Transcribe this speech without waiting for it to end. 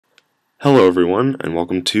Hello everyone, and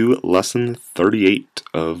welcome to Lesson 38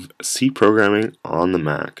 of C Programming on the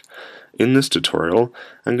Mac. In this tutorial,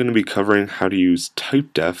 I'm going to be covering how to use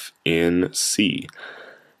typedef in C.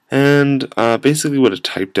 And basically what a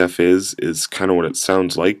typedef is kind of what it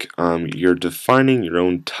sounds like. You're defining your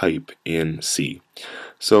own type in C.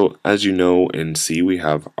 So as you know, in C we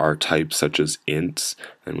have our types such as ints,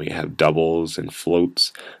 and we have doubles and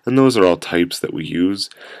floats, and those are all types that we use.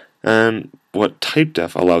 And what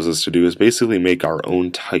typedef allows us to do is basically make our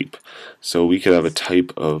own type. So we could have a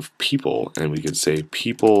type of people, and we could say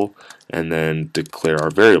people and then declare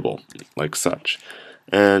our variable like such.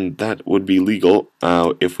 And that would be legal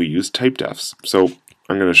if we use typedefs. So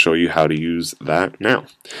I'm going to show you how to use that now.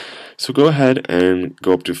 So go ahead and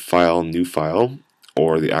go up to File, New File,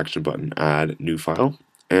 or the action button, Add New File,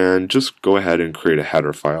 and just go ahead and create a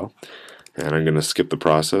header file. And I'm going to skip the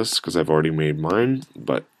process because I've already made mine,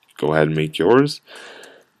 but go ahead and make yours.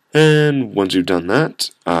 And once you've done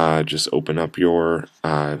that, just open up your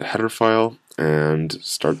header file and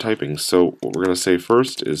start typing. So what we're going to say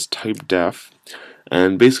first is typedef,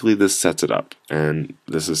 and basically this sets it up. And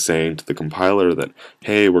this is saying to the compiler that,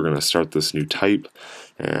 hey, we're going to start this new type,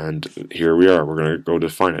 and here we are, we're going to go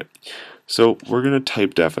define it. So we're going to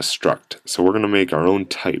typedef a struct. So we're going to make our own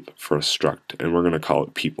type for a struct, and we're going to call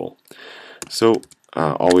it people. So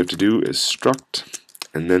all we have to do is struct,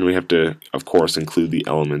 and then we have to, of course, include the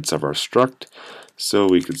elements of our struct. So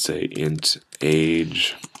we could say int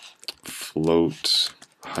age, float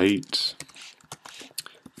height,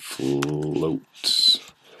 float,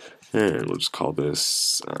 and we'll just call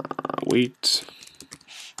this weight.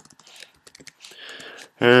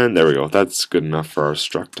 And there we go. That's good enough for our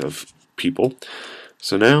struct of people.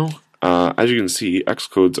 So now, as you can see,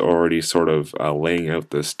 Xcode's already sort of laying out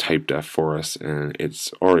this typedef for us, and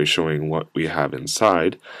it's already showing what we have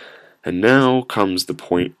inside. And now comes the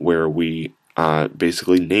point where we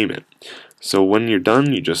basically name it. So when you're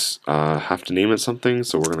done, you just have to name it something.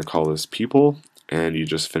 So we're going to call this people, and you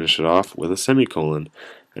just finish it off with a semicolon.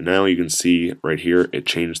 And now you can see right here it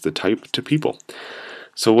changed the type to people.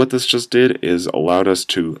 So what this just did is allowed us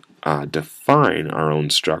to define our own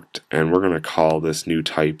struct, and we're going to call this new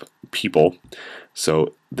type people.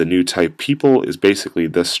 So the new type people is basically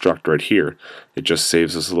this struct right here. It just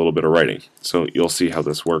saves us a little bit of writing. So you'll see how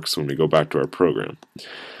this works when we go back to our program.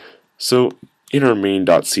 So in our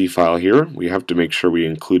main.c file here, we have to make sure we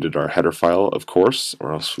included our header file, of course,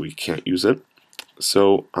 or else we can't use it.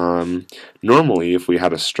 So normally if we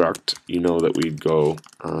had a struct, you know that we'd go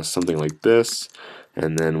something like this,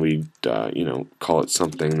 and then we'd call it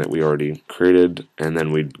something that we already created, and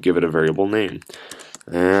then we'd give it a variable name.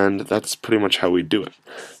 And that's pretty much how we do it.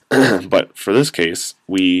 But for this case,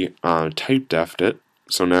 we typedefed it,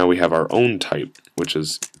 so now we have our own type, which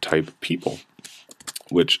is type people,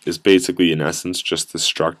 which is basically in essence just the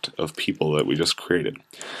struct of people that we just created.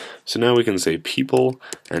 So now we can say people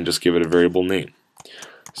and just give it a variable name.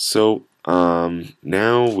 So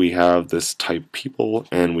now we have this type people,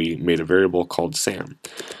 and we made a variable called Sam.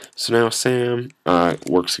 So now Sam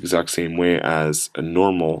works the exact same way as a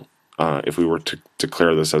normal. If we were to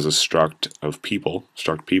declare this as a struct of people,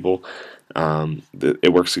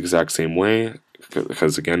 it works the exact same way,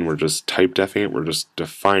 because again we're just typedefing it, we're just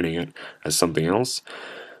defining it as something else.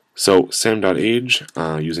 So sam.age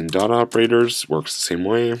using dot operators works the same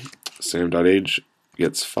way. Sam.age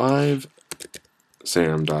gets 5.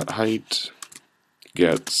 Sam.height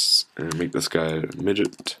gets, and make this guy a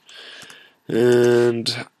midget,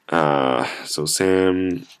 and so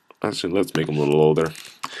Sam, actually let's make him a little older,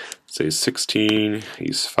 say 16,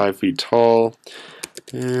 he's 5 feet tall,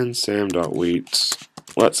 and Sam.weight,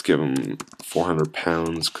 let's give him 400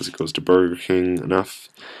 pounds because he goes to Burger King enough.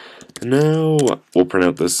 And now we'll print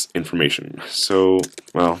out this information. So,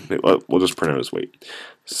 well, we'll just print out his weight.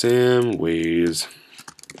 Sam weighs,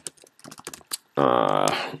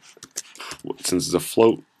 since it's a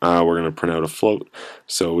float, we're going to print out a float.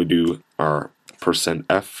 So we do our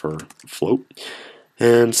 %f for float.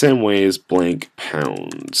 And Sam weighs blank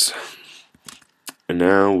pounds. And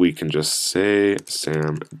now we can just say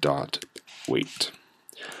sam.weight.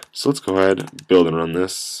 So let's go ahead, build and run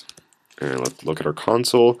this. And let's look at our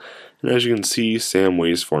console. And as you can see, Sam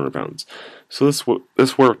weighs 400 pounds. So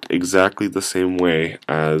this worked exactly the same way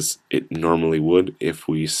as it normally would if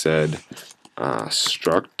we said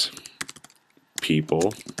struct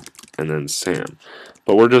people and then Sam.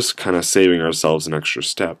 But we're just kind of saving ourselves an extra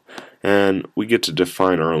step, and we get to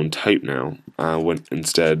define our own type now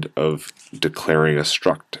instead of declaring a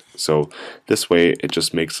struct. So this way it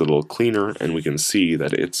just makes it a little cleaner, and we can see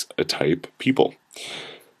that it's a type people.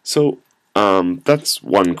 So that's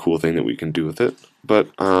one cool thing that we can do with it. but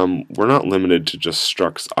we're not limited to just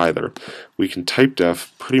structs either. We can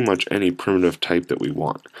typedef pretty much any primitive type that we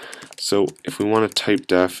want. So if we want to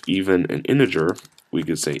typedef even an integer, we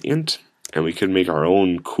could say int, and we could make our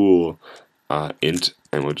own cool int,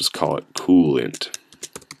 and we'll just call it coolInt.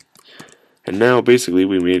 And now basically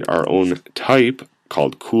we made our own type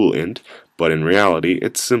called coolInt, but in reality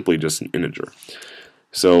it's simply just an integer.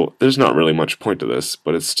 So there's not really much point to this,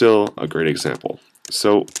 but it's still a great example.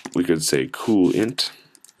 So we could say coolInt,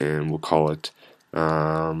 and we'll call it,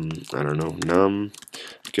 I don't know, num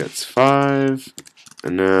gets 5,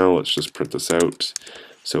 and now let's just print this out.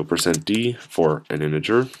 So %d for an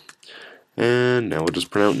integer, and now we'll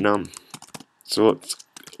just print out num. So let's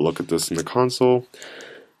look at this in the console.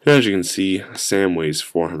 And as you can see, Sam weighs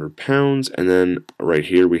 400 pounds, and then right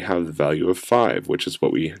here we have the value of 5, which is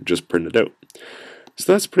what we just printed out.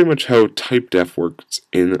 So that's pretty much how typedef works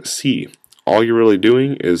in C. All you're really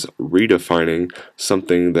doing is redefining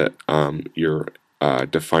something that you're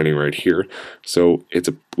defining right here. So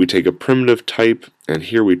we take a primitive type, and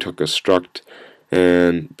here we took a struct,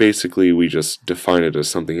 and basically we just define it as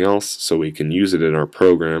something else so we can use it in our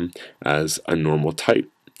program as a normal type.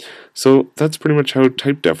 So that's pretty much how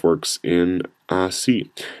typedef works in C.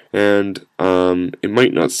 And it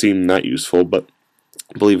might not seem that useful, but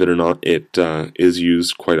believe it or not, it is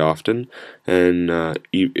used quite often. And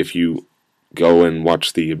if you go and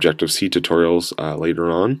watch the Objective-C tutorials later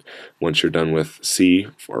on, once you're done with C,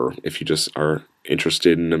 or if you just are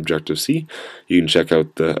interested in Objective-C, you can check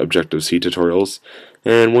out the Objective-C tutorials.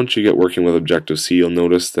 And once you get working with Objective-C, you'll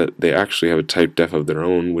notice that they actually have a typedef of their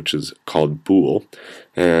own, which is called bool.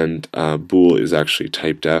 And bool is actually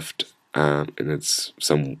typedefed, and it's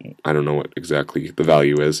I don't know what exactly the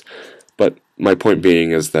value is, but my point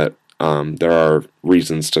being is that there are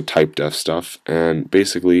reasons to typedef stuff, and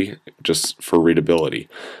basically just for readability.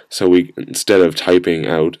 So instead of typing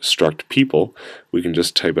out struct people, we can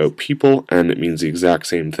just type out people, and it means the exact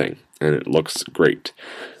same thing, and it looks great.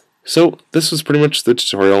 So this was pretty much the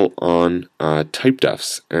tutorial on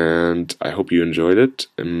typedefs, and I hope you enjoyed it,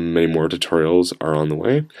 and many more tutorials are on the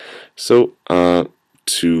way. So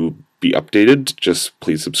to be updated, just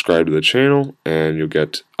please subscribe to the channel, and you'll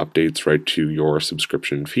get updates right to your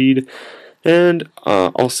subscription feed. And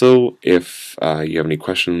also, if you have any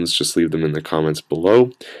questions, just leave them in the comments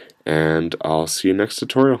below, and I'll see you next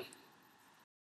tutorial.